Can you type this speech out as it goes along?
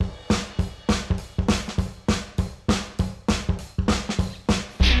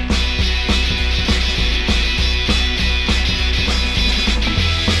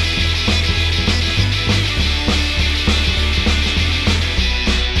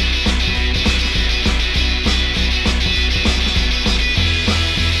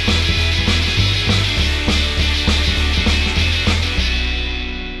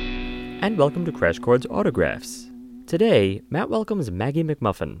and welcome to Crash Course Autographs. Today, Matt welcomes Maggie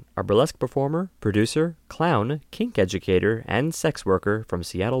McMuffin, a burlesque performer, producer, clown, kink educator, and sex worker from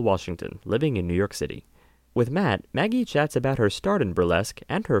Seattle, Washington, living in New York City. With Matt, Maggie chats about her start in burlesque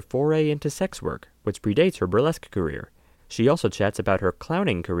and her foray into sex work, which predates her burlesque career. She also chats about her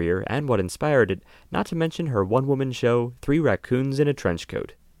clowning career and what inspired it, not to mention her one-woman show, 3 Raccoons in a Trench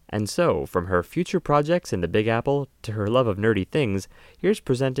Coat. And so, from her future projects in the Big Apple to her love of nerdy things, here's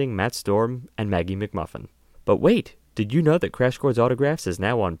presenting Matt Storm and Maggie McMuffin. But wait, did you know that Crash Course Autographs is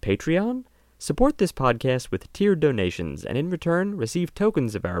now on Patreon? Support this podcast with tiered donations, and in return, receive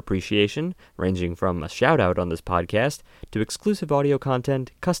tokens of our appreciation, ranging from a shout-out on this podcast to exclusive audio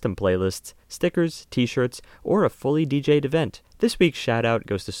content, custom playlists, stickers, t-shirts, or a fully DJ'd event. This week's shout-out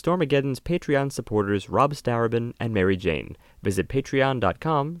goes to Stormageddon's Patreon supporters Rob Stourban and Mary Jane. Visit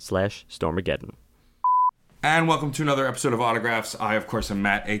patreon.com/Stormageddon. And welcome to another episode of Autographs. I, of course, am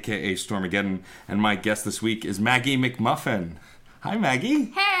Matt, a.k.a. Stormageddon, and my guest this week is Maggie McMuffin. Hi,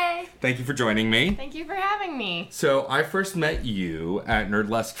 Maggie. Hey. Thank you for joining me. Thank you for having me. So, I first met you at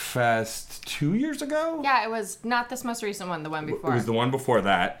Nerdlesque Fest 2 years ago? Yeah, it was not this most recent one, the one before. It was the one before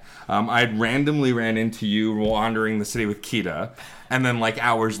that. I had randomly ran into you wandering the city with Kita, and then,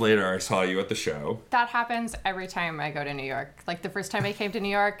 hours later, I saw you at the show. That happens every time I go to New York. The first time I came to New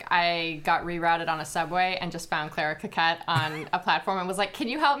York, I got rerouted on a subway and just found Clara Coquette on a platform and was like, can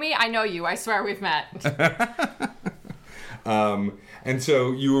you help me? I know you. I swear we've met. And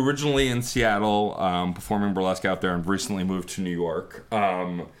so you were originally in Seattle, performing burlesque out there, and recently moved to New York.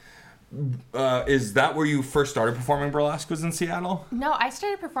 Is that where you first started performing burlesque, was in Seattle? No, I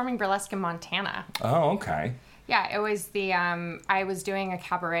started performing burlesque in Montana. Oh, okay. Yeah, it was I was doing a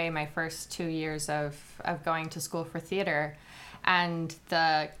cabaret my first 2 years of going to school for theater, and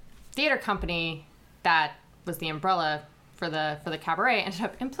the theater company that was the umbrella for the cabaret ended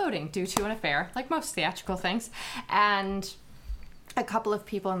up imploding due to an affair, like most theatrical things. And a couple of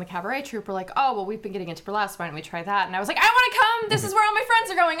people in the cabaret troupe were like, oh, well, we've been getting into burlesque, why don't we try that? And I was like, I want to come! This is where all my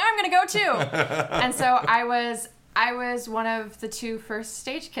friends are going! I'm going to go too! And so I was one of the 2 first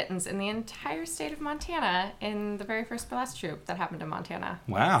stage kittens in the entire state of Montana in the very first burlesque troupe that happened in Montana.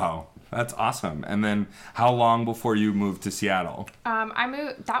 Wow, that's awesome. And then how long before you moved to Seattle?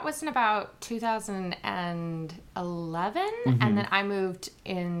 That was in about 2011, and then I moved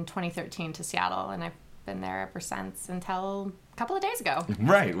in 2013 to Seattle, and I've been there ever since until a couple of days ago.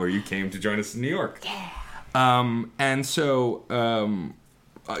 Right, where you came to join us in New York. Yeah. And so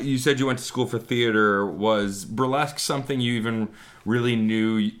you said you went to school for theater. Was burlesque something you even really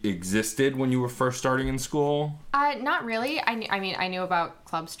knew existed when you were first starting in school? Not really. I knew about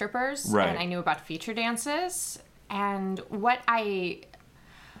club strippers, right, and I knew about feature dances. And what I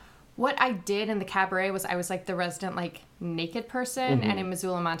did in the cabaret was I was the resident naked person, and in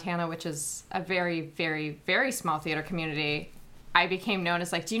Missoula, Montana, which is a very, very, very small theater community, I became known as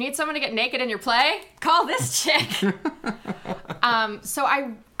do you need someone to get naked in your play? Call this chick. So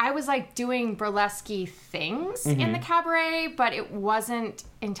I was doing burlesque-y things in the cabaret, but it wasn't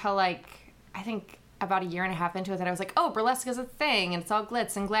until I think about a year and a half into it that I was like, oh, burlesque is a thing, and it's all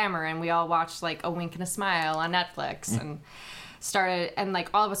glitz and glamour, and we all watched A Wink and a Smile on Netflix, and started, and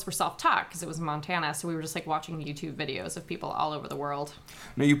all of us were self-taught because it was in Montana, so we were just watching YouTube videos of people all over the world.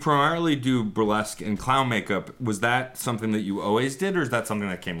 Now, you primarily do burlesque and clown makeup. Was that something that you always did, or is that something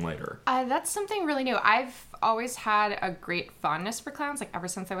that came later? That's something really new. I've always had a great fondness for clowns, ever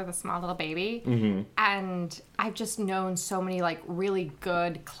since I was a small little baby. And I've just known so many really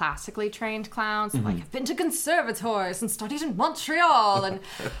good classically trained clowns. I've been to conservatories and studied in Montreal, and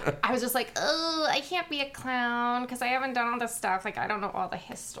I was just oh, I can't be a clown because I haven't done all this stuff. I don't know all the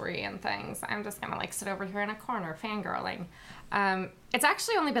history and things. I'm just gonna sit over here in a corner fangirling. It's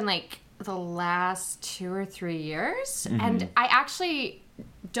actually only been the last 2 or 3 years, and I actually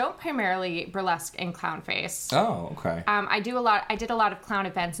don't primarily burlesque in clown face. Oh, okay. I did a lot of clown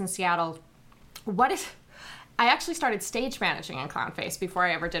events in Seattle. I actually started stage managing in clown face before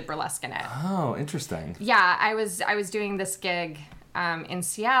I ever did burlesque in it. Oh, interesting. Yeah, I was doing this gig in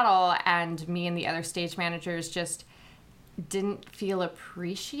Seattle, and me and the other stage managers just didn't feel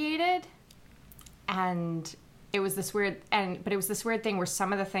appreciated, and it was this weird thing where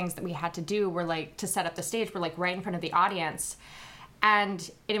some of the things that we had to do were to set up the stage were right in front of the audience. And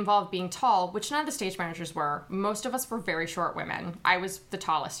it involved being tall, which none of the stage managers were. Most of us were very short women. I was the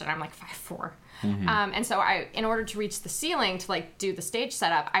tallest, and I'm 5'4". And so in order to reach the ceiling to do the stage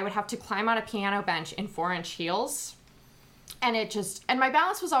setup, I would have to climb on a piano bench in 4-inch heels. And my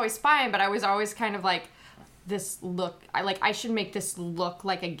balance was always fine, but I was always kind of this look, I should make this look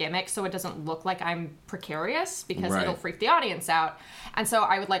like a gimmick so it doesn't look like I'm precarious, because Right. it'll freak the audience out. And so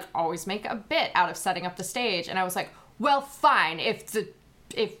I would like always make a bit out of setting up the stage. And I was like, well, fine, if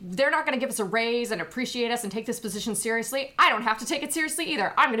they're not going to give us a raise and appreciate us and take this position seriously, I don't have to take it seriously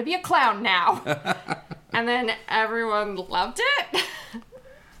either. I'm going to be a clown now. And then everyone loved it.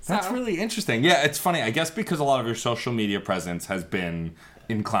 That's really interesting. Yeah, it's funny. I guess because a lot of your social media presence has been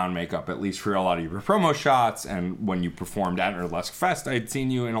in clown makeup, at least for a lot of your promo shots, and when you performed at Burlesque Fest, I'd seen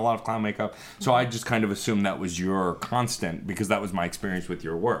you in a lot of clown makeup. So I just kind of assumed that was your constant, because that was my experience with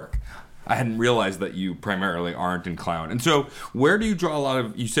your work. I hadn't realized that you primarily aren't in clown. And so where do you draw a lot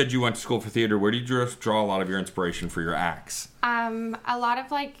of, you said you went to school for theater, where do you draw a lot of your inspiration for your acts? A lot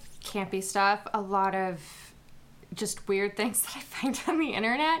of like campy stuff, a lot of just weird things that I find on the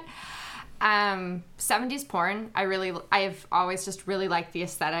internet. 70s porn. I've always just really liked the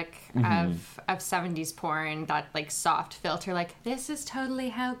aesthetic of 70s porn, that like soft filter, like, this is totally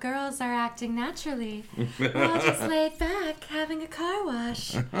how girls are acting naturally. We're all just laid back having a car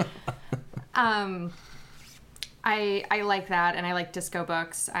wash. I like that, and I like disco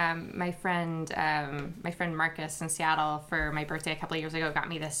books. My friend Marcus in Seattle, for my birthday a couple of years ago, got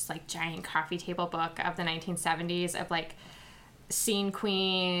me this like giant coffee table book of the 1970s of like scene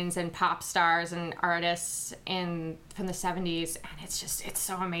queens and pop stars and artists from the 70s, and it's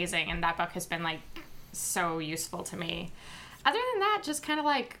so amazing, and that book has been like so useful to me. Other than that, just kind of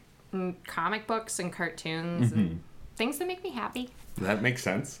like comic books and cartoons and things that make me happy. That makes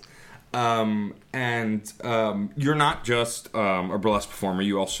sense. You're not just a burlesque performer,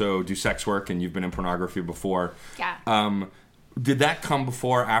 you also do sex work, and you've been in pornography before. Yeah. Did that come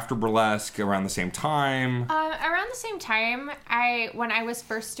before, after burlesque, around the same time? Around the same time. When I was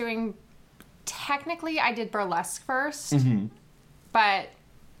first doing, technically I did burlesque first, but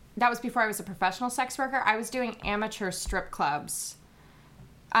that was before I was a professional sex worker. I was doing amateur strip clubs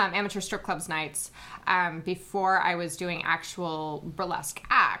nights, before I was doing actual burlesque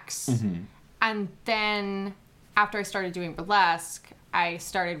acts. And then after I started doing burlesque, I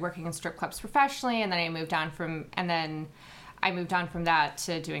started working in strip clubs professionally, and then I moved on from that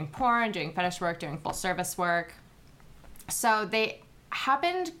to doing porn, doing fetish work, doing full service work. So they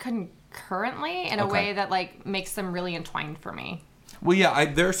happened concurrently in a way that like makes them really entwined for me. Well, yeah,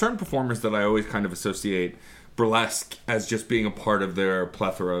 there are certain performers that I always kind of associate burlesque as just being a part of their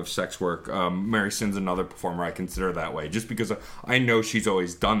plethora of sex work. Mary Sin's another performer I consider that way, just because I know she's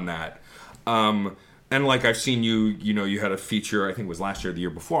always done that. And like I've seen you had a feature, I think it was last year or the year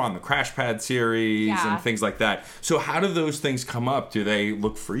before, on the Crash Pad series and things like that. So how do those things come up? Do they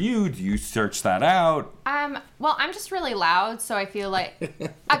look for you? Do you search that out? Well, I'm just really loud, so I feel like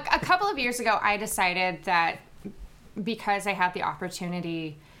a couple of years ago I decided that because I had the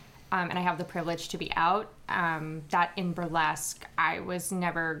opportunity and I have the privilege to be out, that in burlesque I was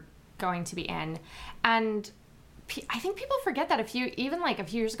never going to be in. And I think people forget that a few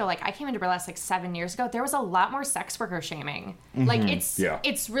years ago, like I came into burlesque like 7 years ago, there was a lot more sex worker shaming. Like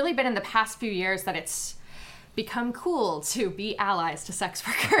it's really been in the past few years that it's become cool to be allies to sex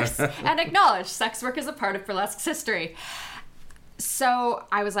workers and acknowledge sex work as a part of burlesque's history. So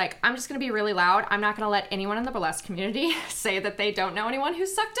I was like, I'm just going to be really loud. I'm not going to let anyone in the burlesque community say that they don't know anyone who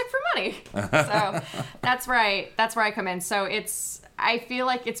sucked dick for money. So that's where I come in. So I feel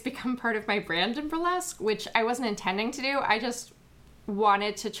like it's become part of my brand in burlesque, which I wasn't intending to do. I just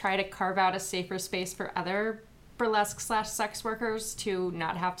wanted to try to carve out a safer space for other burlesque/sex workers to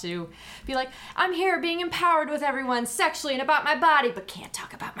not have to be like, I'm here being empowered with everyone sexually and about my body, but can't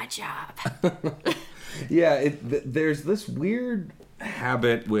talk about my job. Yeah, there's this weird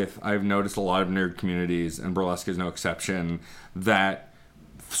habit I've noticed a lot of nerd communities, and burlesque is no exception, that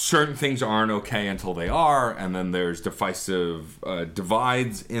certain things aren't okay until they are, and then there's divisive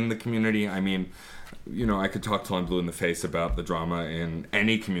divides in the community. I mean, I could talk till I'm blue in the face about the drama in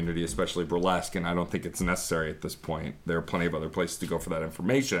any community, especially burlesque, and I don't think it's necessary at this point. There are plenty of other places to go for that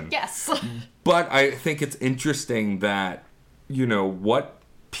information. Yes. But I think it's interesting that, what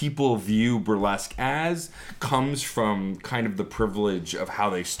people view burlesque as comes from kind of the privilege of how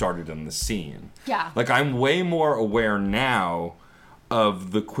they started in the scene. Yeah. Like, I'm way more aware now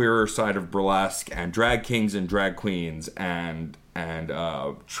of the queerer side of burlesque and drag kings and drag queens and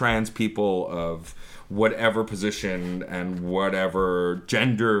trans people of whatever position and whatever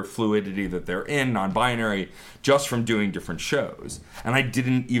gender fluidity that they're in, non-binary, just from doing different shows. And I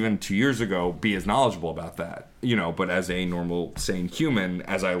didn't even 2 years ago be as knowledgeable about that, but as a normal, sane human,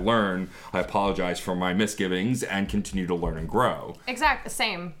 as I learn, I apologize for my misgivings and continue to learn and grow. Exactly,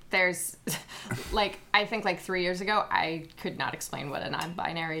 same. There's, I think 3 years ago, I could not explain what a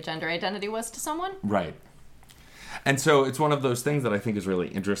non-binary gender identity was to someone. Right. And so it's one of those things that I think is really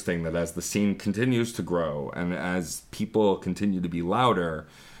interesting, that as the scene continues to grow and as people continue to be louder,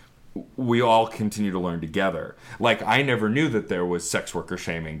 we all continue to learn together. Like, I never knew that there was sex worker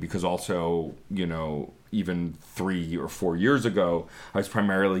shaming, because also, you know, even 3 or 4 years ago, I was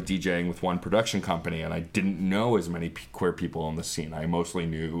primarily DJing with one production company, and I didn't know as many queer people in the scene. I mostly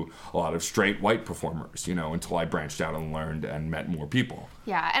knew a lot of straight white performers, you know, until I branched out and learned and met more people.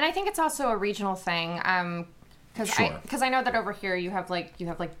 Yeah, and I think it's also a regional thing, because I know that over here you have like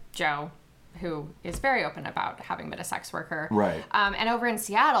Joe, who is very open about having been a sex worker. Right. And over in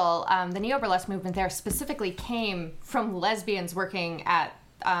Seattle, the neo-burlesque movement there specifically came from lesbians working at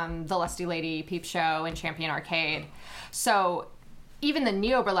the Lusty Lady Peep Show and Champion Arcade. So even the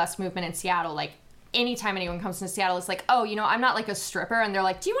neo-burlesque movement in Seattle, like, anytime anyone comes to Seattle, it's like, oh, you know, I'm not like a stripper. And they're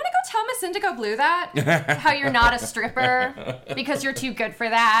like, do you want to go tell Miss Indigo Blue that? How you're not a stripper because you're too good for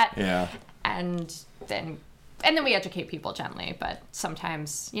that. Yeah. And then we educate people gently, but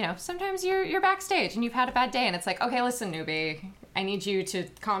sometimes you're backstage and you've had a bad day and it's like, okay, listen, newbie, I need you to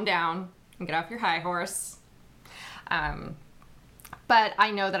calm down and get off your high horse. But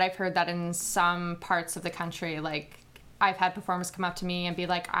I know that I've heard that in some parts of the country, like, I've had performers come up to me and be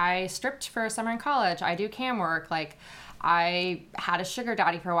like, I stripped for a summer in college, I do cam work, like, I had a sugar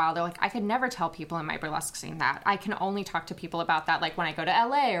daddy for a while. They're like, I could never tell people in my burlesque scene that. I can only talk to people about that, like, when I go to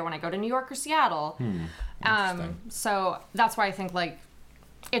LA or when I go to New York or Seattle. So that's why I think, like,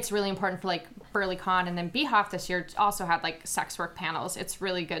 it's really important for, like, BurlyCon, and then BHoF this year also had, like, sex work panels. It's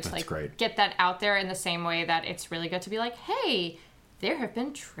really good to, like, get that out there in the same way that it's really good to be like, hey, there have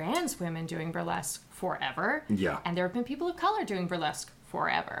been trans women doing burlesque forever. Yeah. And there have been people of color doing burlesque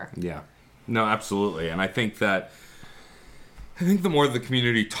forever. Yeah. No, absolutely. And I think the more the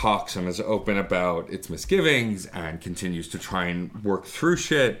community talks and is open about its misgivings and continues to try and work through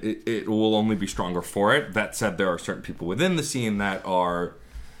shit, it will only be stronger for it. That said, there are certain people within the scene that are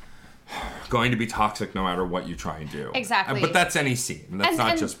going to be toxic no matter what you try and do. Exactly. But that's any scene. That's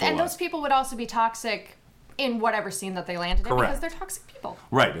not just burlesque. And those people would also be toxic in whatever scene that they landed in. Correct. Because they're toxic people.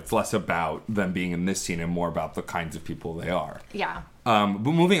 Right. It's less about them being in this scene and more about the kinds of people they are. Yeah. But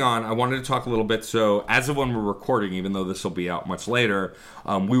moving on, I wanted to talk a little bit. So as of when we're recording, even though this will be out much later,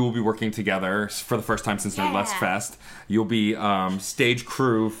 we will be working together for the first time since Nerdlesque Fest. You'll be stage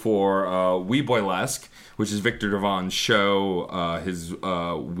crew for Wee Boylesque, which is Victor Devon's show, his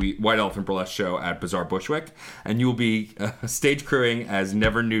White Elephant Burlesque show at Bazaar Bushwick. And you'll be stage crewing as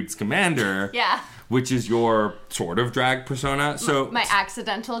Never Newt's Commander. Yeah. Which is your sort of drag persona. So my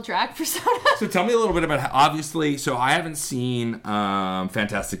accidental drag persona. So tell me a little bit about how, obviously, so I haven't seen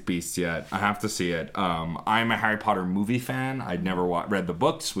Fantastic Beasts yet. I have to see it. I'm a Harry Potter movie fan. I'd never read the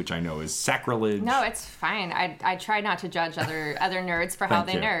books, which I know is sacrilege. No, it's fine. I try not to judge other nerds for how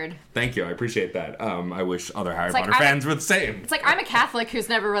they nerd. Thank you. I appreciate that. I wish other Harry Potter fans were the same. It's like, I'm a Catholic who's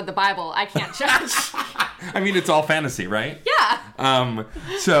never read the Bible. I can't judge. I mean, it's all fantasy, right? Yeah.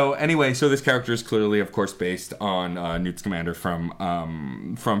 So anyway, so this character is clearly, of course, based on Newt Scamander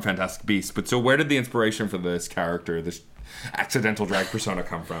from Fantastic Beasts. But so where did the inspiration for this character, this accidental drag persona,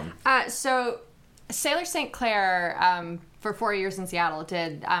 come from? So Sailor St. Clair, for 4 years in Seattle,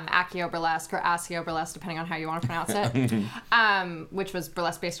 did Accio Burlesque or Asio Burlesque, depending on how you want to pronounce it, which was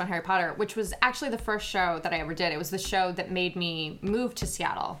burlesque based on Harry Potter, which was actually the first show that I ever did. It was the show that made me move to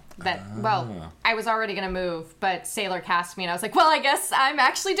Seattle. Well, I was already going to move, but Sailor cast me, and I was like, well, I guess I'm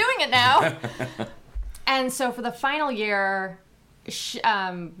actually doing it now. And so for the final year,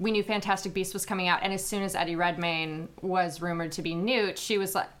 we knew Fantastic Beasts was coming out, and as soon as Eddie Redmayne was rumored to be Newt, she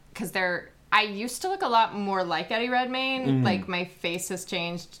was like, because I used to look a lot more like Eddie Redmayne. Mm-hmm. Like, my face has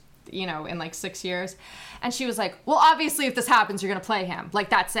changed, in like 6 years. And she was like, well, obviously, if this happens, you're going to play him. Like,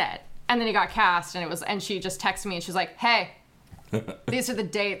 that's it. And then he got cast, and she just texted me, and she was like, hey, these are the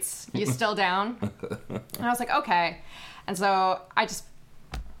dates. You still down? And I was like, okay. And so I just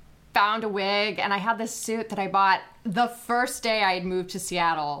found a wig, and I had this suit that I bought the first day I had moved to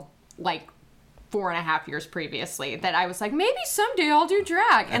Seattle, like, 4.5 years previously, that I was like, maybe someday I'll do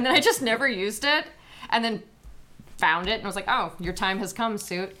drag. And then I just never used it, and then found it and was like, oh, your time has come,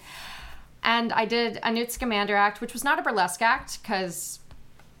 suit. And I did a Newt Scamander act, which was not a burlesque act, because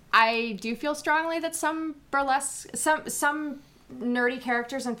I do feel strongly that some nerdy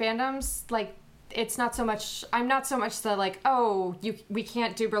characters and fandoms, like, it's not so much, I'm not so much the, like, oh, we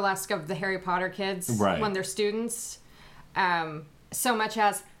can't do burlesque of the Harry Potter kids when they're students, so much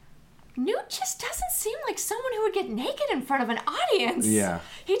as Newt just doesn't seem like someone who would get naked in front of an audience. Yeah.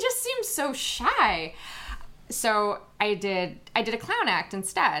 He just seems so shy. So I did a clown act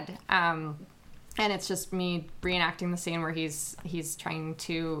instead. And it's just me reenacting the scene where he's trying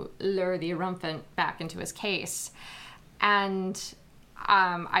to lure the Rumpant back into his case. And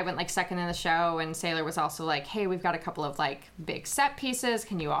I went like second in the show, and Sailor was also like, hey, we've got a couple of like big set pieces.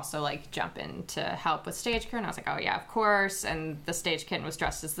 Can you also like jump in to help with stage crew? And I was like, oh yeah, of course. And the stage kitten was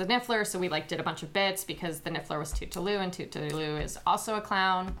dressed as the Niffler, so we like did a bunch of bits because the Niffler was Toot-Taloo, and Toot-Taloo is also a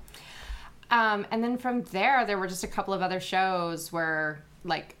clown. And then from there were just a couple of other shows where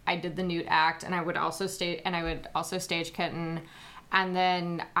like I did the Newt act, and I would also stage kitten. And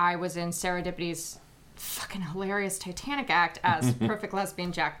then I was in Serendipity's fucking hilarious Titanic act as perfect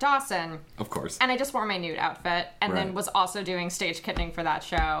lesbian Jack Dawson. Of course. And I just wore my Newt outfit, and then was also doing stage kittening for that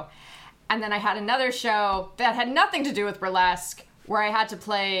show. And then I had another show that had nothing to do with burlesque, where I had to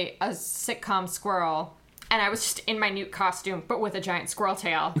play a sitcom squirrel, and I was just in my Newt costume, but with a giant squirrel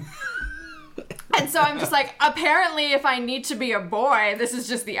tail. And so I'm just like, apparently if I need to be a boy, this is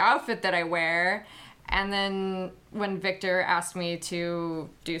just the outfit that I wear. And then when Victor asked me to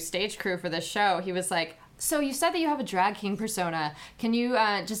do stage crew for this show, he was like, so you said that you have a drag king persona. Can you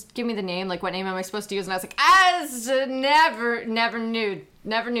just give me the name? Like, what name am I supposed to use? And I was like, never Newt.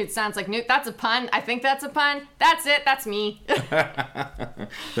 Never Newt. Sounds like Newt. That's a pun. I think that's a pun. That's it. That's me.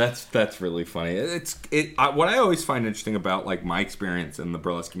 That's really funny. What I always find interesting about like my experience in the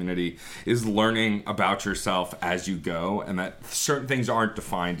burlesque community is learning about yourself as you go, and that certain things aren't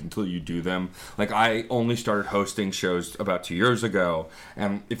defined until you do them. Like I only started hosting shows about 2 years ago,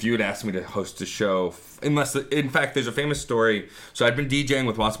 and if you had asked me to host a show, in fact, there's a famous story. So I'd been DJing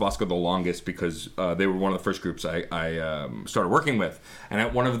with Wasabasco the longest because they were one of the first groups I started working with. And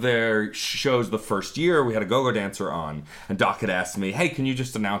at one of their shows the first year, we had a go-go dancer on. And Doc had asked me, hey, can you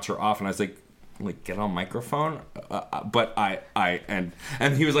just announce her off? And I was like get on microphone? But and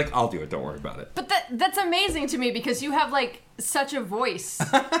he was like, I'll do it. Don't worry about it. But that's amazing to me because you have like such a voice.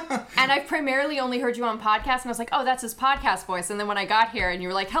 And I've primarily only heard you on podcasts, and I was like, oh, that's his podcast voice. And then when I got here and you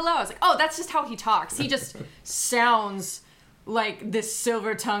were like, hello, I was like, oh, that's just how he talks. He just sounds like this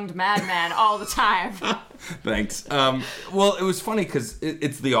silver-tongued madman all the time. Thanks. Well, it was funny because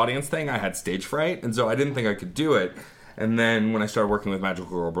it's the audience thing. I had stage fright, and so I didn't think I could do it. And then when I started working with Magical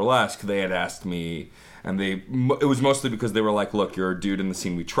Girl Burlesque, they had asked me, and it was mostly because they were like, look, you're a dude in the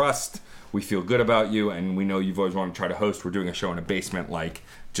scene we trust. We feel good about you, and we know you've always wanted to try to host. We're doing a show in a basement. Like,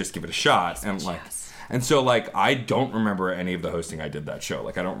 just give it a shot. And like, and so like, I don't remember any of the hosting I did that show.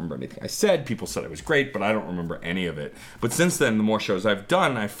 Like, I don't remember anything I said. People said it was great, but I don't remember any of it. But since then, the more shows I've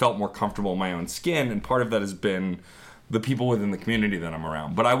done, I felt more comfortable in my own skin, and part of that has been the people within the community that I'm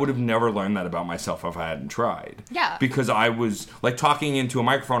around. But I would have never learned that about myself if I hadn't tried. Yeah. Because I was like talking into a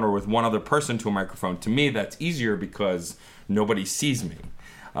microphone or with one other person to a microphone. To me, that's easier because nobody sees me.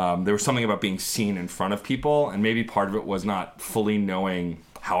 There was something about being seen in front of people, and maybe part of it was not fully knowing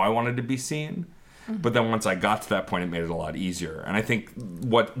how I wanted to be seen. Mm-hmm. But then once I got to that point, it made it a lot easier. And I think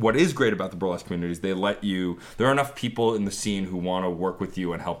what is great about the burlesque community is they let you, there are enough people in the scene who want to work with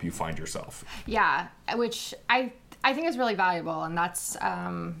you and help you find yourself. Yeah, which I think is really valuable, and that's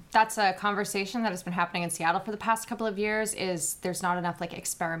a conversation that has been happening in Seattle for the past couple of years. Is there's not enough like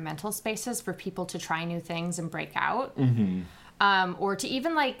experimental spaces for people to try new things and break out, or to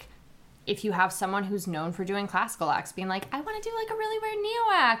even like if you have someone who's known for doing classical acts, being like, I want to do like a really weird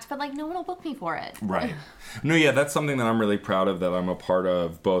neo act, but like no one will book me for it. Right. No, yeah, that's something that I'm really proud of. That I'm a part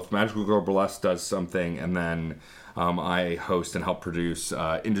of. Both Magical Girl Burlesque does something, and then I host and help produce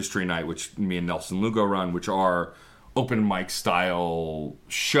Industry Night, which me and Nelson Lugo run, which are open mic style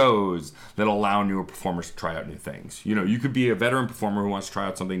shows that allow newer performers to try out new things. You know, you could be a veteran performer who wants to try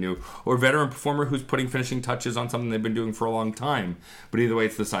out something new, or a veteran performer who's putting finishing touches on something they've been doing for a long time. But either way,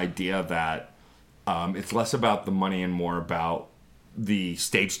 it's this idea that it's less about the money and more about the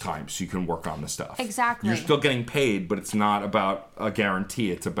stage time so you can work on the stuff. Exactly. You're still getting paid, but it's not about a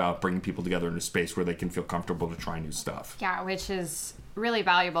guarantee. It's about bringing people together in a space where they can feel comfortable to try new stuff. Yeah, which is really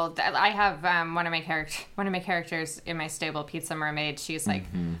valuable. I have one of my characters in my stable, Pizza Mermaid. She's like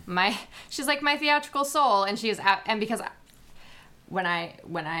my theatrical soul, and and because when I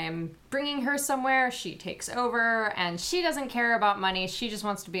am bringing her somewhere, she takes over, and she doesn't care about money. She just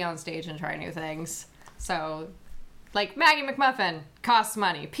wants to be on stage and try new things. So, like Maggie McMuffin costs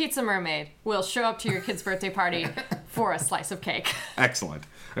money. Pizza Mermaid will show up to your kid's birthday party for a slice of cake. Excellent.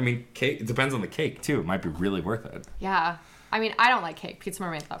 I mean, cake. It depends on the cake too. It might be really worth it. Yeah. I mean, I don't like cake. Pizza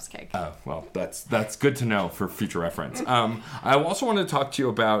Mermaid loves cake. Oh, well, that's good to know for future reference. I also wanted to talk to you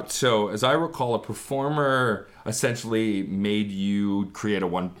about, so as I recall, a performer essentially made you create a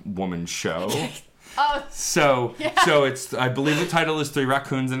one-woman show. Oh, So it's, I believe the title is Three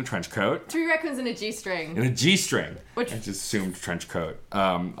Raccoons in a Trench Coat. 3 raccoons in a G-string. In a G-string. Which, I just assumed trench coat.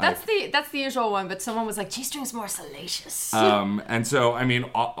 that's the usual one, but someone was like, G-string's more salacious. And so, I mean,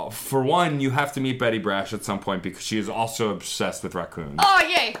 for one, you have to meet Betty Brash at some point because she is also obsessed with raccoons. Oh,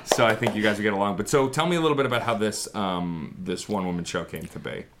 yay! So I think you guys would get along. But so tell me a little bit about how this one-woman show came to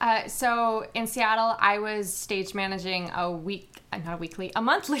be. So in Seattle, I was stage managing a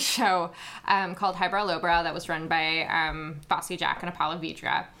monthly show called Highbrow Lowbrow that was run by Bossy Jack and Apollo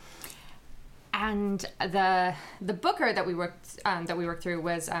Vidra. And the booker that we worked through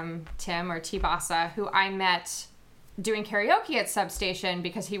was Tim, or T Bassa, who I met doing karaoke at Substation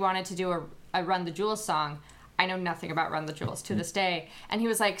because he wanted to do a Run the Jewels song. I know nothing about Run the Jewels to this day. And he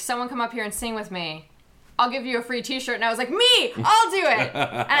was like, someone come up here and sing with me. I'll give you a free t-shirt. And I was like, me! I'll do it!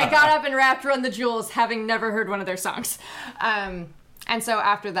 And I got up and rapped Run the Jewels, having never heard one of their songs. And so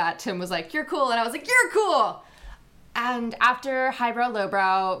after that, Tim was like, you're cool. And I was like, you're cool! And after Highbrow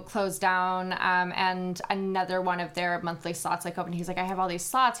Lowbrow closed down, and another one of their monthly slots like opened, he's like, I have all these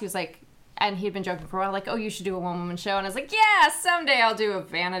slots. He was like, and he'd been joking for a while, like, oh, you should do a one-woman show. And I was like, yeah, someday I'll do a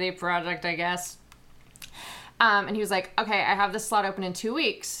vanity project, I guess. And he was like, okay, I have this slot open in 2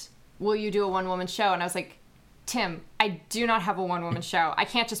 weeks. Will you do a one-woman show? And I was like, Tim, I do not have a one-woman show. I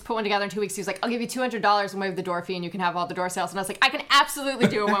can't just put one together in 2 weeks. He was like, I'll give you $200 and waive the door fee and you can have all the door sales. And I was like, I can absolutely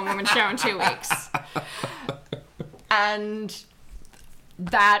do a one-woman show in 2 weeks. And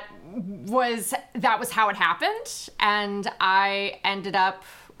that was how it happened. And I ended up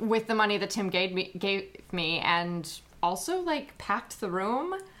with the money that Tim gave me and also like packed the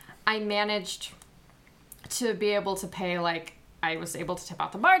room. I managed to be able to pay, like, I was able to tip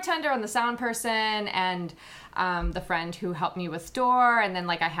out the bartender and the sound person and the friend who helped me with door, and then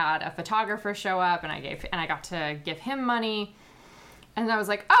like I had a photographer show up and I got to give him money, and I was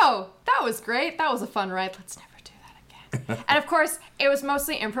like, oh, that was great, that was a fun ride, let's never do that again. And of course it was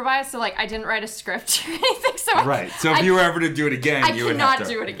mostly improvised, so like I didn't write a script or anything, so right. So if you were ever to do it again, you would have to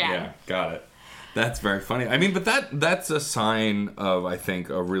do it again. Yeah, got it. That's very funny. I mean, but that's a sign of, I think,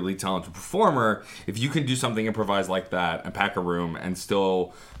 a really talented performer. If you can do something improvised like that and pack a room and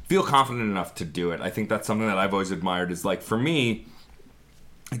still feel confident enough to do it. I think that's something that I've always admired. Is like, for me,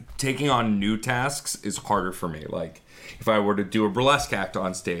 taking on new tasks is harder for me. Like, if I were to do a burlesque act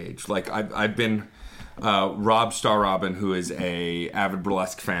on stage, like I've been... Rob Star Robin, who is a avid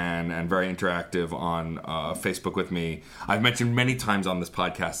burlesque fan and very interactive on Facebook with me, I've mentioned many times on this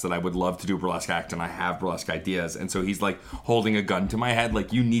podcast that I would love to do a burlesque act and I have burlesque ideas, and so he's like holding a gun to my head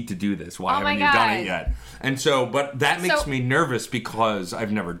like, you need to do this, why haven't you done it yet? And so, but that makes me nervous because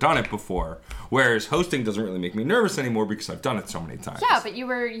I've never done it before, whereas hosting doesn't really make me nervous anymore because I've done it so many times. Yeah, but you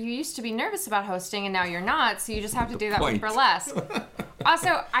used to be nervous about hosting and now you're not, so you just have to do that with burlesque.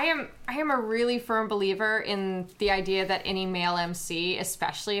 Also, I am a really firm believer in the idea that any male MC,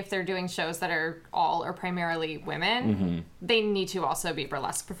 especially if they're doing shows that are all or primarily women, they need to also be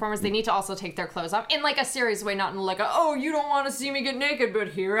burlesque performers. They need to also take their clothes off in like a serious way, not in like oh, you don't want to see me get naked, but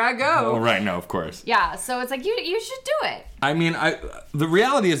here I go. Oh, right, no, of course. Yeah, so it's like you should do it. I mean, the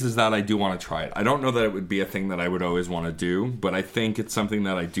reality is that I do want to try it. I don't know that it would be a thing that I would always want to do, but I think it's something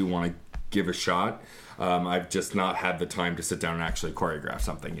that I do want to give a shot. I've just not had the time to sit down and actually choreograph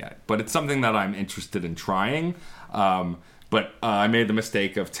something yet. But it's something that I'm interested in trying. But I made the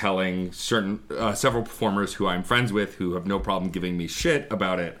mistake of telling several performers who I'm friends with who have no problem giving me shit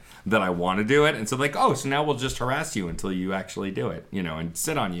about it that I want to do it. And so like, oh, so now we'll just harass you until you actually do it, and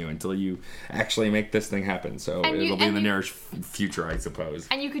sit on you until you actually make this thing happen. So it'll be in the nearest future, I suppose.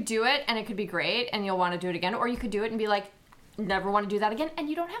 And you could do it and it could be great and you'll want to do it again. Or you could do it and be like, never want to do that again, and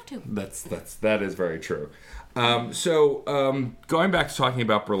you don't have to. That is very true. So going back to talking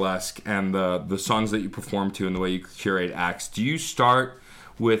about burlesque and the songs that you perform to and the way you curate acts, do you start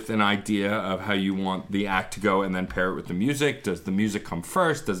with an idea of how you want the act to go and then pair it with the music? Does the music come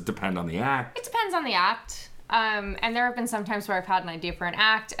first? Does it depend on the act? It depends on the act. And there have been some times where I've had an idea for an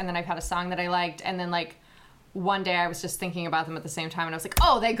act and then I've had a song that I liked, and then like one day I was just thinking about them at the same time and I was like,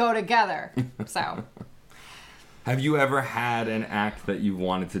 oh, they go together. So... Have you ever had an act that you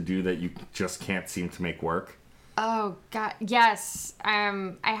wanted to do that you just can't seem to make work? Oh God, yes.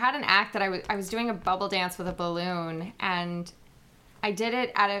 I had an act that I was doing a bubble dance with a balloon, and I did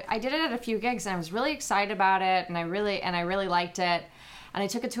it at a few gigs, and I was really excited about it, and I really liked it. And I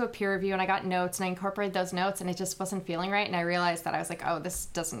took it to a peer review, and I got notes, and I incorporated those notes, and it just wasn't feeling right. And I realized that I was like, oh, this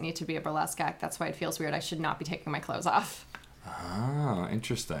doesn't need to be a burlesque act. That's why it feels weird. I should not be taking my clothes off. Oh,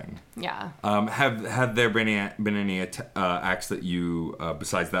 interesting. Yeah. Have there been any acts that you,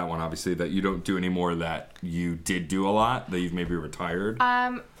 besides that one, obviously, that you don't do anymore that you did do a lot, that you've maybe retired?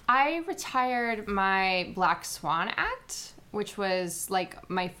 I I retired my Black Swan act, which was like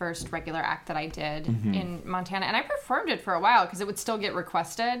my first regular act that I did in Montana. And I performed it for a while because it would still get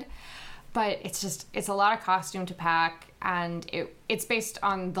requested. But it's a lot of costume to pack. And it's based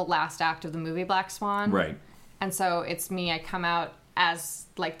on the last act of the movie Black Swan. Right. And so it's me. I come out as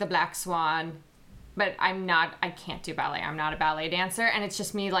like the Black Swan. But I can't do ballet. I'm not a ballet dancer. And it's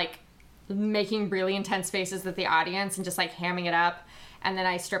just me like making really intense faces at the audience and just like hamming it up. And then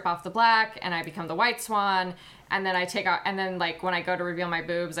I strip off the black and I become the White Swan. And then I take out, and then like when I go to reveal my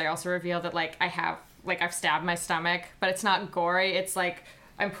boobs, I also reveal that like I've stabbed my stomach, but it's not gory. It's like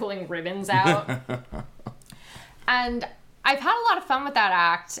I'm pulling ribbons out. And I've had a lot of fun with that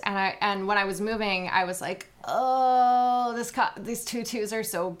act. And when I was moving, I was like, oh, these tutus are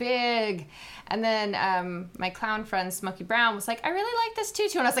so big. And then my clown friend, Smokey Brown, was like, I really like this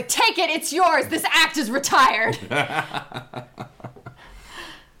tutu. And I was like, take it, it's yours. This act is retired.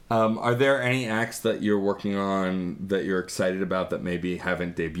 Are there any acts that you're working on that you're excited about that maybe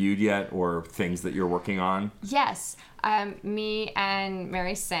haven't debuted yet, or things that you're working on? Yes. Me and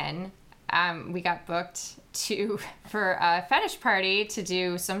Mary Sin, we got booked for a fetish party to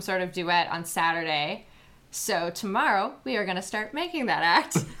do some sort of duet on Saturday. So tomorrow we are going to start making that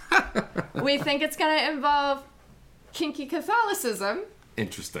act. We think it's going to involve kinky Catholicism.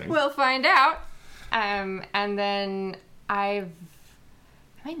 Interesting. We'll find out. And then am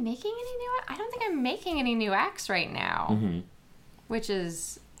I making any new? I don't think I'm making any new acts right now. Mm-hmm. Which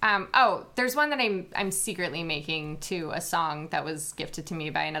is there's one that I'm secretly making to a song that was gifted to me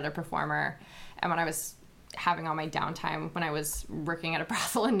by another performer. And when I was having all my downtime when I was working at a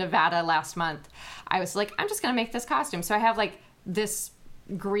brothel in Nevada last month, I was like, I'm just gonna make this costume. So I have like this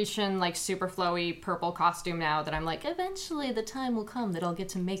Grecian like super flowy purple costume now that I'm like, eventually the time will come that I'll get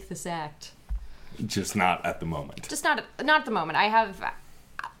to make this act. Just not at the moment. Just not at the moment. I have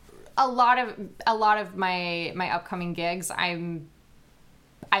a lot of my upcoming gigs.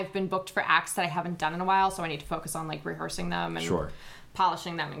 I've been booked for acts that I haven't done in a while, so I need to focus on like rehearsing them and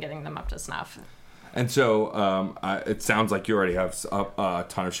polishing them and getting them up to snuff. And so it sounds like you already have a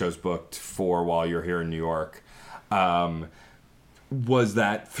ton of shows booked for while you're here in New York. Was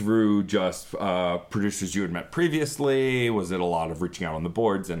that through just producers you had met previously? Was it a lot of reaching out on the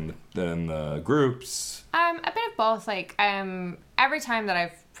boards and then the groups? A bit of both. Like every time that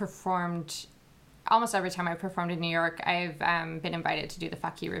I've performed, almost every time I've performed in New York, I've been invited to do the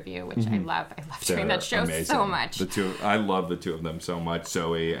Fuck You review, which I love. I love doing that show so much. I love the two of them so much.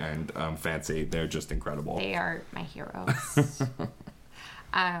 Zoe and Fancy, they're just incredible. They are my heroes.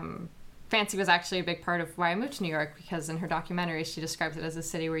 Fancy was actually a big part of why I moved to New York, because in her documentary, she describes it as a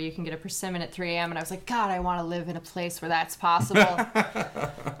city where you can get a persimmon at 3 a.m. And I was like, God, I want to live in a place where that's possible.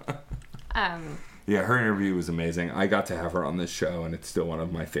 Yeah, her interview was amazing. I got to have her on this show, and it's still one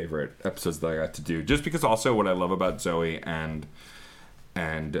of my favorite episodes that I got to do. Just because also what I love about Zoe and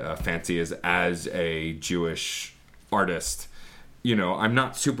Fancy is, as a Jewish artist, you know, I'm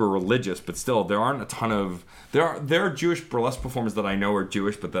not super religious, but still, there aren't a ton of... There are Jewish burlesque performers that I know are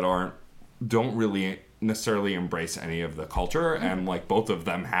Jewish, but that don't really necessarily embrace any of the culture, and like both of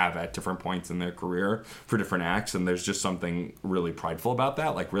them have at different points in their career for different acts, and there's just something really prideful about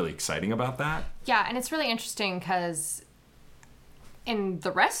that, like really exciting about that. Yeah, and it's really interesting because in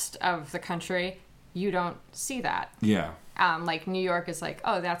the rest of the country, you don't see that. Yeah. Like New York is like,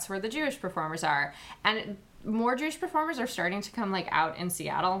 oh, that's where the Jewish performers are, and more Jewish performers are starting to come like out in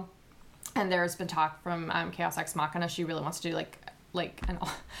Seattle. And there's been talk from Chaos Ex Machina. She really wants to do like an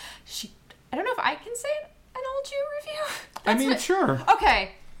I don't know if I can say it, an all Jew review. Sure.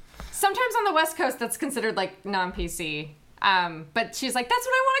 Okay. Sometimes on the West Coast that's considered like non-PC. But she's like, that's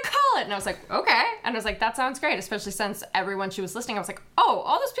what I want to call it. And I was like, okay. And I was like, that sounds great. Especially since everyone she was listening, I was like, oh,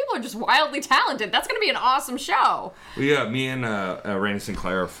 all those people are just wildly talented. That's going to be an awesome show. Well, yeah, me and Rainey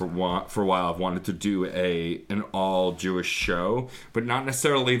Sinclair for a while have wanted to do an all Jewish show, but not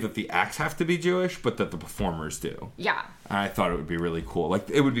necessarily that the acts have to be Jewish, but that the performers do. Yeah. I thought it would be really cool. Like,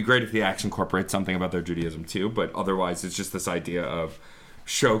 it would be great if the acts incorporate something about their Judaism too, but otherwise it's just this idea of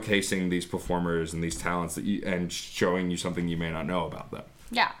showcasing these performers and these talents and showing you something you may not know about them.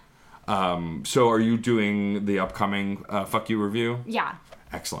 Yeah. So are you doing the upcoming Fuck You review? Yeah.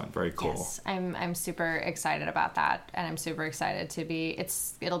 Excellent. Very cool. Yes, I'm super excited about that, and I'm super excited to be.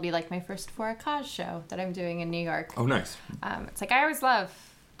 It'll be like my first For a Cause show that I'm doing in New York. Oh, nice. It's like I always love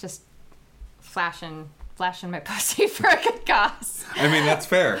just flashing my pussy for a good cause. I mean, that's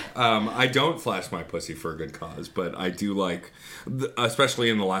fair. I don't flash my pussy for a good cause, but I do like, especially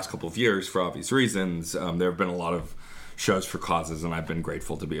in the last couple of years, for obvious reasons, there have been a lot of shows for causes, and I've been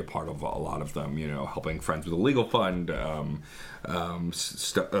grateful to be a part of a lot of them. Helping Friends with a Legal Fund, doing a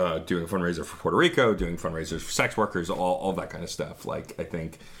fundraiser for Puerto Rico, doing fundraisers for sex workers, all that kind of stuff. Like, I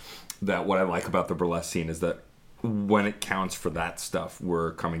think that what I like about the burlesque scene is that when it counts for that stuff,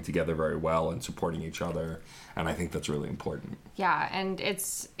 we're coming together very well and supporting each other, and I think that's really important. Yeah, and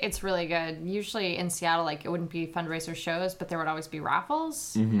it's really good. Usually in Seattle, like, it wouldn't be fundraiser shows, but there would always be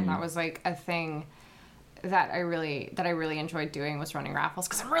raffles, and that was like a thing that I really enjoyed doing, was running raffles,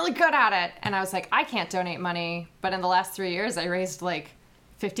 because I'm really good at it. And I was like, I can't donate money, but in the last 3 years, I raised like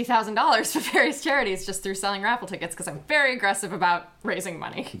 $50,000 for various charities just through selling raffle tickets, because I'm very aggressive about raising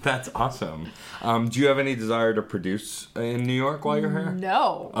money. That's awesome. Do you have any desire to produce in New York while you're here?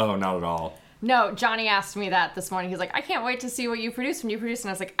 No. Oh, not at all. No, Johnny asked me that this morning. He's like, I can't wait to see what you produce when you produce. And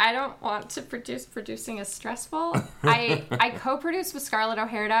I was like, I don't want to produce. Producing is stressful. I co-produced with Scarlett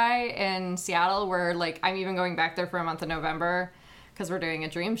O'Hare in Seattle, where, like, I'm even going back there for a month in November because we're doing a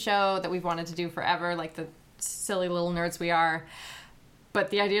dream show that we've wanted to do forever, like the silly little nerds we are.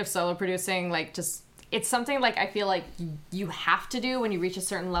 But the idea of solo producing, like, just, it's something, like, I feel like you have to do when you reach a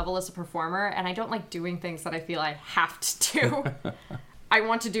certain level as a performer. And I don't like doing things that I feel I have to do. I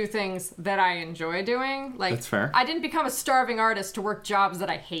want to do things that I enjoy doing. Like, that's fair. I didn't become a starving artist to work jobs that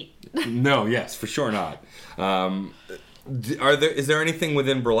I hate. No, yes, for sure not. Is there anything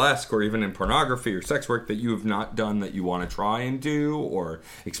within burlesque or even in pornography or sex work that you have not done that you want to try and do or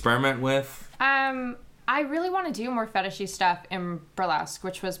experiment with? I really want to do more fetishy stuff in burlesque,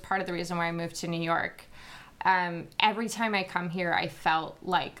 which was part of the reason why I moved to New York. Every time I come here, I felt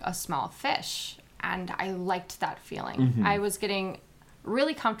like a small fish, and I liked that feeling. Mm-hmm. I was getting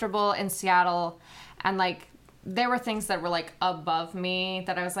really comfortable in Seattle, and, like, there were things that were, like, above me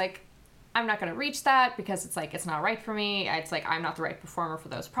that I was like, I'm not going to reach that because it's like, it's not right for me. It's like, I'm not the right performer for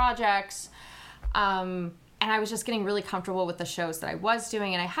those projects. And I was just getting really comfortable with the shows that I was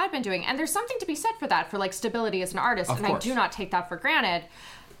doing and I had been doing. And there's something to be said for that, for, like, stability as an artist. Of course. I do not take that for granted.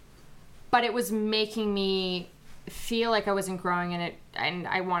 But it was making me feel like I wasn't growing in it, and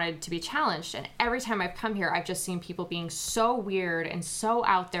I wanted to be challenged. And every time I've come here, I've just seen people being so weird and so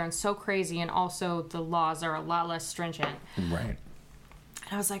out there and so crazy, and also the laws are a lot less stringent. Right.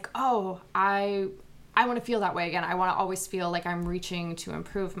 And I was like, oh, I want to feel that way again. I want to always feel like I'm reaching to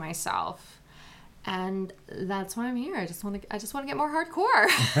improve myself. And that's why I'm here. I just want to get more hardcore.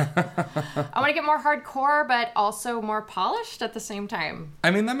 I want to get more hardcore, but also more polished at the same time.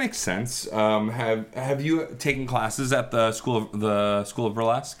 I mean, that makes sense. Have you taken classes at the School of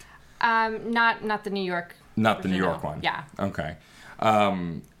Burlesque? Not the New York. Not the New York one. Yeah. Okay.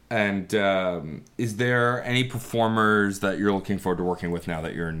 And is there any performers that you're looking forward to working with now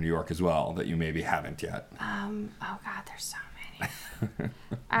that you're in New York as well that you maybe haven't yet? Oh God, there's so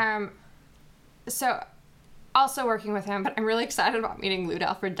many. So, also working with him, but I'm really excited about meeting Lute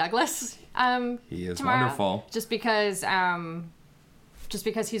Alfred Douglas. He is tomorrow, wonderful. Just because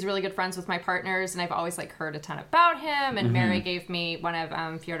he's really good friends with my partners, and I've always, like, heard a ton about him. And Mary gave me one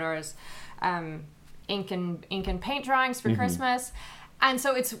of Fyodor's ink and paint drawings for Christmas, and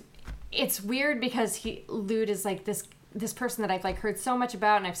so it's weird because Lute is, like, this person that I've, like, heard so much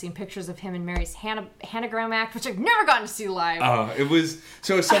about, and I've seen pictures of him in Mary's Hanagram act, which I've never gotten to see live. It was,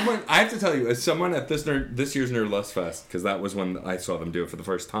 so as someone, I have to tell you, as someone at this year's Nerdlust Fest, because that was when I saw them do it for the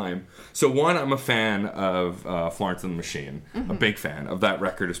first time. So one, I'm a fan of Florence and the Machine, a big fan of that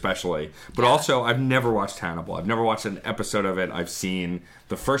record especially, but also I've never watched Hannibal. I've never watched an episode of it. I've seen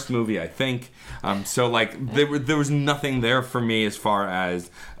the first movie, I think. So, like, there was nothing there for me as far as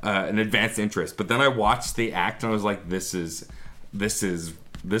an advanced interest. But then I watched the act and I was like, this is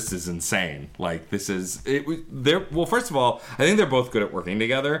insane. Like, this is it. Well, first of all, I think they're both good at working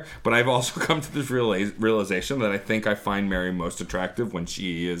together. But I've also come to this realization that I think I find Mary most attractive when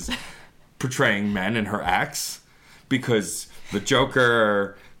she is portraying men in her acts, because the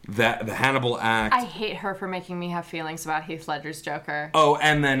Joker, the Hannibal act. I hate her for making me have feelings about Heath Ledger's Joker. Oh,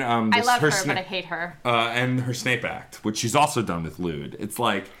 and then I love her, but I hate her. And her Snape act, which she's also done with Lude. It's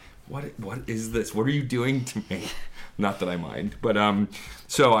like, what is this? What are you doing to me? Not that I mind, but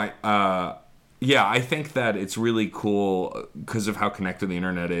so I think that it's really cool because of how connected the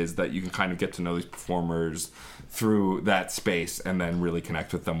internet is, that you can kind of get to know these performers through that space and then really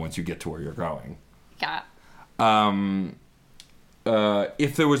connect with them once you get to where you're going. Yeah.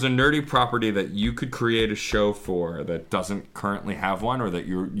 If there was a nerdy property that you could create a show for that doesn't currently have one, or that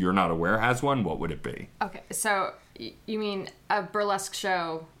you're not aware has one, what would it be? Okay, so you mean a burlesque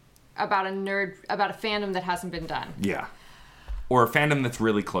show about a fandom that hasn't been done? Yeah. Or a fandom that's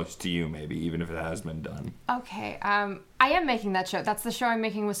really close to you, maybe, even if it has been done. Okay, I am making that show. That's the show I'm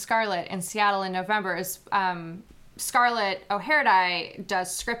making with Scarlett in Seattle in November. Is Scarlett O'Hara does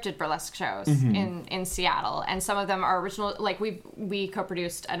scripted burlesque shows in Seattle, and some of them are original. Like we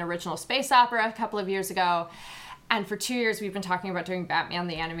co-produced an original space opera a couple of years ago, and for 2 years we've been talking about doing Batman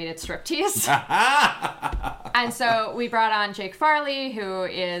the Animated Striptease. And so we brought on Jake Farley, who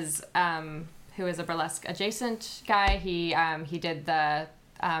is a burlesque adjacent guy. He did the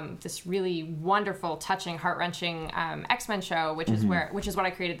this really wonderful, touching, heart-wrenching X-Men show, which is what I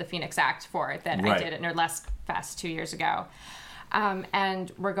created the Phoenix Act for, that I did at Nerdlesque Fest 2 years ago.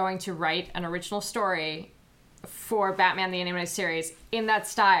 And we're going to write an original story for Batman the Animated Series in that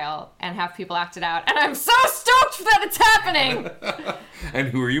style and have people act it out. And I'm so stoked that it's happening! And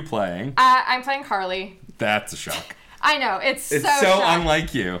who are you playing? I'm playing Harley. That's a shock. I know, it's so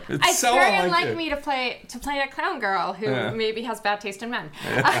unlike you. It's so very unlike me to play a clown girl who maybe has bad taste in men.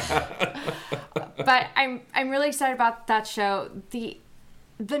 But I'm really excited about that show. The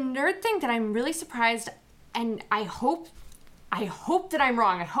nerd thing that I'm really surprised, and I hope that I'm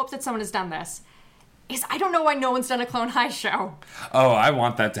wrong. I hope that someone has done this. Is I don't know why no one's done a Clone High show. Oh, I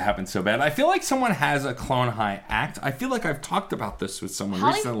want that to happen so bad. I feel like someone has a Clone High act. I feel like I've talked about this with someone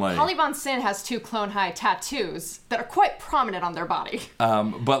recently. Holly Von Sin has 2 Clone High tattoos that are quite prominent on their body.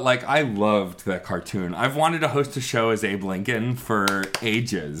 But like, I loved that cartoon. I've wanted to host a show as Abe Lincoln for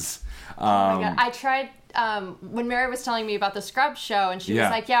ages. Oh my God. I tried when Mary was telling me about the Scrubs show, and she was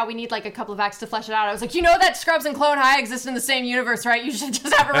like, yeah, we need like a couple of acts to flesh it out. I was like, you know that Scrubs and Clone High exist in the same universe, right? You should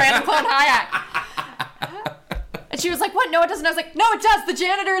just have a random Clone High act. And she was like, what? No, it doesn't. I was like, no, it does. The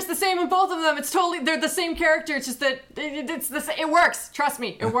janitor is the same in both of them. It's totally, they're the same character. It's just that it works. Trust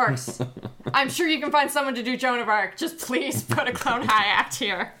me, it works. I'm sure you can find someone to do Joan of Arc. Just please put a Clone High act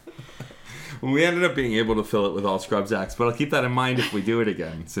here. We ended up being able to fill it with all Scrubs acts, but I'll keep that in mind if we do it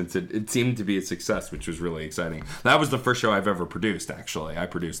again, since it seemed to be a success, which was really exciting. That was the first show I've ever produced, actually. I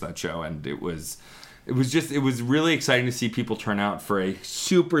produced that show, and it was really exciting to see people turn out for a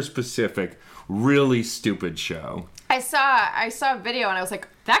super specific, really stupid show. I saw a video and I was like,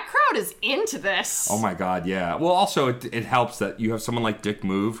 that crowd is into this. Oh my God, yeah. Well, also it helps that you have someone like Dick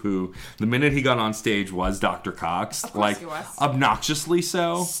Move, who the minute he got on stage was Dr. Cox. Of course he was. Obnoxiously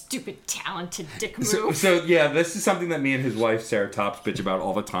so. Stupid, talented Dick Move. So yeah, this is something that me and his wife, Sarah Tops, bitch about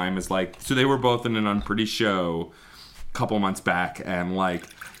all the time, is like, so they were both in an Unpretty show a couple months back, and like,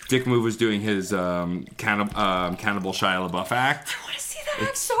 Dick Move was doing his Cannibal Shia LaBeouf act. I want to see that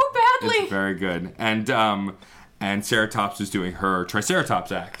act so badly. It's very good. And Sarah Tops was doing her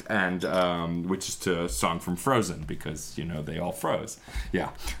Triceratops act, and which is to a song from Frozen, because, you know, they all froze.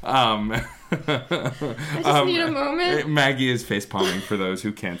 Yeah. I just need a moment. Maggie is face palming for those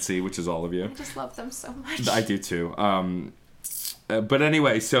who can't see, which is all of you. I just love them so much. I do too. But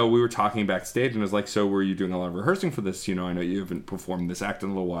anyway, so we were talking backstage, and I was like, so were you doing a lot of rehearsing for this? You know, I know you haven't performed this act in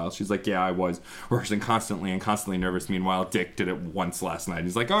a little while. She's like, yeah, I was rehearsing constantly and constantly nervous. Meanwhile, Dick did it once last night.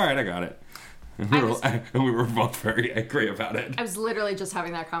 He's like, all right, I got it. And we were both very angry about it. I was literally just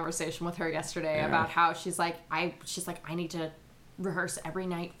having that conversation with her yesterday about how she's like, I need to rehearse every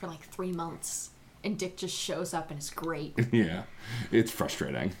night for like 3 months. And Dick just shows up and is great. Yeah, it's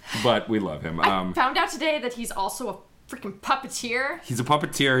frustrating, but we love him. I found out today that he's also a freaking puppeteer. He's a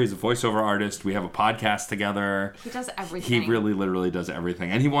puppeteer. He's a voiceover artist. We have a podcast together. He does everything. He really, literally does everything.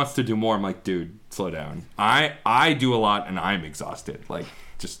 And he wants to do more. I'm like, dude, slow down. I do a lot and I'm exhausted. Like,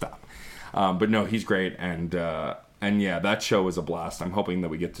 just stop. But no, he's great. And yeah, that show was a blast. I'm hoping that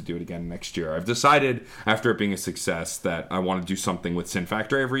we get to do it again next year. I've decided, after it being a success, that I want to do something with Sin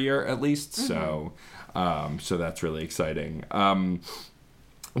Factor every year at least. Mm-hmm. So that's really exciting.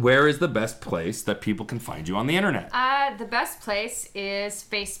 Where is the best place that people can find you on the internet? The best place is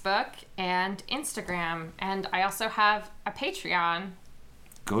Facebook and Instagram. And I also have a Patreon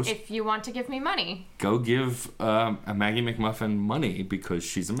if you want to give me money. Go give a Maggie McMuffin money, because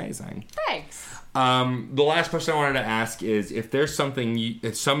she's amazing. Thanks. The last question I wanted to ask is, if there's some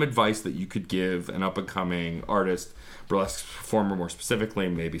advice that you could give an up-and-coming artist, burlesque performer more specifically,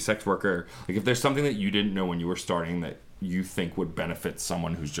 maybe sex worker, like if there's something that you didn't know when you were starting that you think would benefit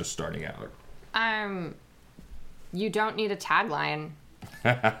someone who's just starting out? You don't need a tagline.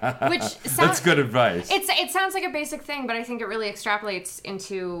 Which sounds, that's good advice. It sounds like a basic thing, but I think it really extrapolates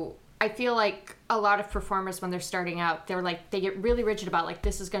into, I feel like a lot of performers when they're starting out, they get really rigid about like,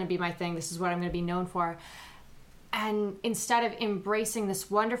 this is going to be my thing, this is what I'm going to be known for. And instead of embracing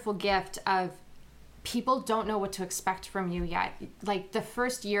this wonderful gift of, people don't know what to expect from you yet. Like the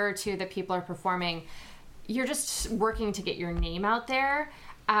first year or two that people are performing, you're just working to get your name out there.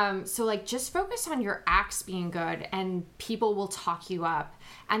 So like just focus on your acts being good and people will talk you up.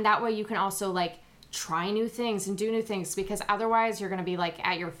 And that way you can also like try new things and do new things, because otherwise you're going to be like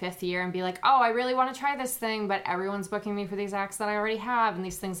at your 5th year and be like, oh, I really want to try this thing, but everyone's booking me for these acts that I already have and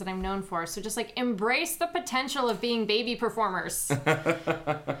these things that I'm known for. So just like embrace the potential of being baby performers.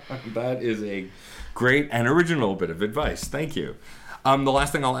 That is a great and original bit of advice. Thank you. The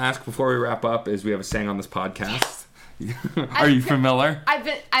last thing I'll ask before we wrap up is we have a saying on this podcast. Yes. Are you familiar?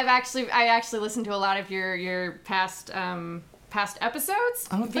 I actually listened to a lot of your past episodes,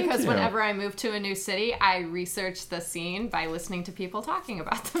 because whenever I move to a new city, I research the scene by listening to people talking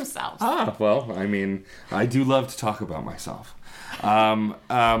about themselves. Well, I mean, I do love to talk about myself.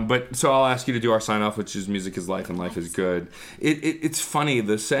 But so I'll ask you to do our sign off, which is music is life and life is good. It's funny,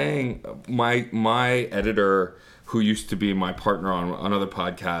 the saying, my editor, who used to be my partner on another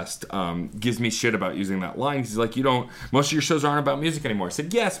podcast, gives me shit about using that line. He's like, most of your shows aren't about music anymore. I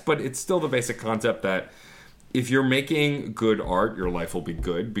said, yes, but it's still the basic concept that if you're making good art, your life will be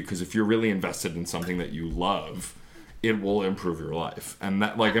good, because if you're really invested in something that you love, it will improve your life. And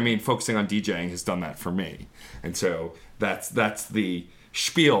that, focusing on DJing has done that for me. And so that's the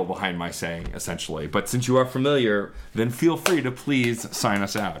spiel behind my saying, essentially. But since you are familiar, then feel free to please sign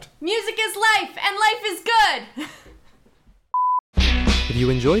us out. Music is life, and life is good! If you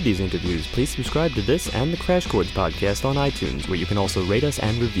enjoyed these interviews, please subscribe to this and the Crash Chords podcast on iTunes, where you can also rate us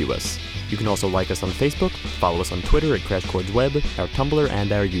and review us. You can also like us on Facebook, follow us on Twitter at Crash Chords Web, our Tumblr,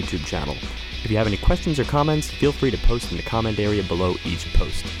 and our YouTube channel. If you have any questions or comments, feel free to post in the comment area below each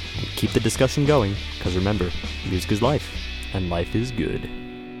post. And keep the discussion going, because remember, music is life, and life is good.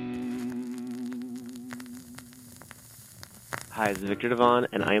 Hi, this is Victor Devon,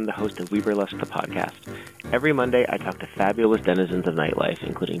 and I am the host of We Burlesque, the podcast. Every Monday, I talk to fabulous denizens of nightlife,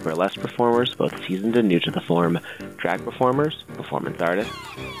 including burlesque performers, both seasoned and new to the form, drag performers, performance artists,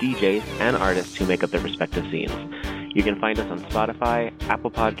 DJs, and artists who make up their respective scenes. You can find us on Spotify,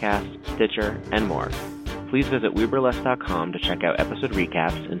 Apple Podcasts, Stitcher, and more. Please visit WeBurlesque.com to check out episode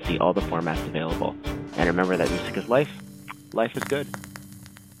recaps and see all the formats available. And remember that music is life, life is good.